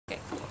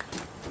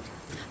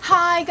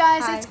Hi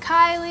guys, Hi. It's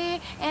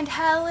Kylie and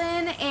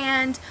Helen,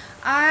 and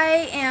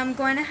I am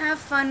going to have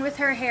fun with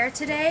her hair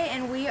today,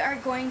 and we are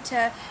going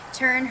to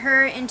turn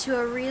her into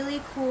a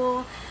really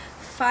cool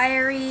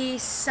fiery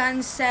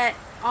sunset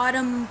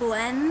autumn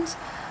blend,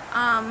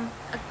 a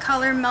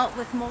color melt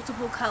with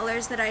multiple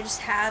colors that I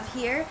just have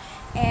here.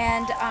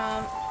 And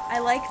I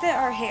like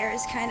that our hair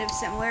is kind of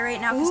similar right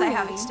now because I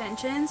have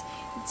extensions.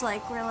 It's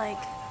like we're like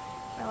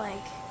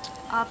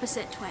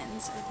opposite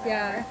twins or whatever.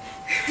 Yeah.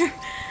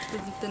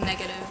 the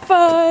negative.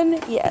 Fun,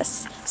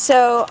 yes.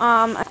 So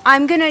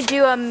I'm gonna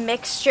do a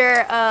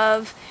mixture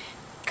of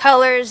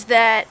colors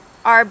that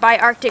are by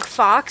Arctic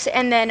Fox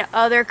and then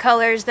other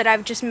colors that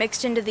I've just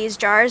mixed into these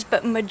jars,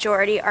 but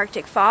majority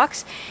Arctic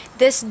Fox.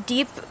 This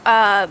deep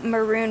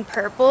maroon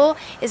purple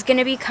is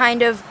gonna be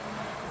kind of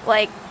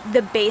like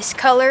the base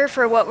color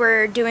for what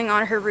we're doing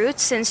on her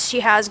roots, since she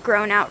has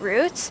grown out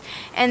roots.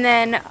 And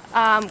then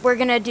we're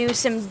gonna do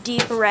some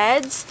deep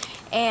reds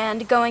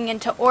and going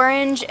into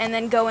orange and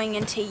then going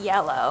into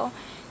yellow.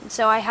 And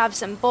so I have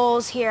some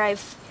bowls here. I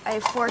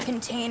have 4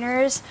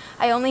 containers.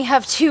 I only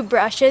have 2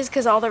 brushes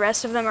because all the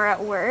rest of them are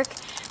at work.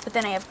 But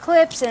then I have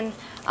clips, and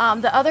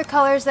the other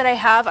colors that I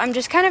have, I'm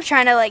just kind of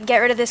trying to like get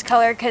rid of this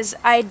color because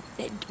I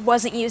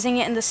wasn't using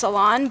it in the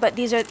salon, but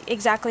these are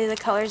exactly the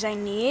colors I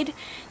need.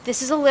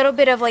 This is a little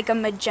bit of like a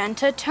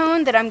magenta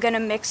tone that I'm going to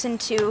mix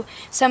into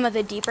some of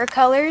the deeper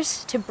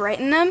colors to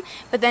brighten them.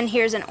 But then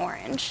here's an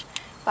orange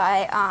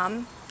by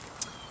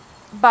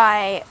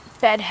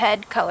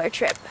Bedhead Color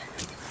Trip.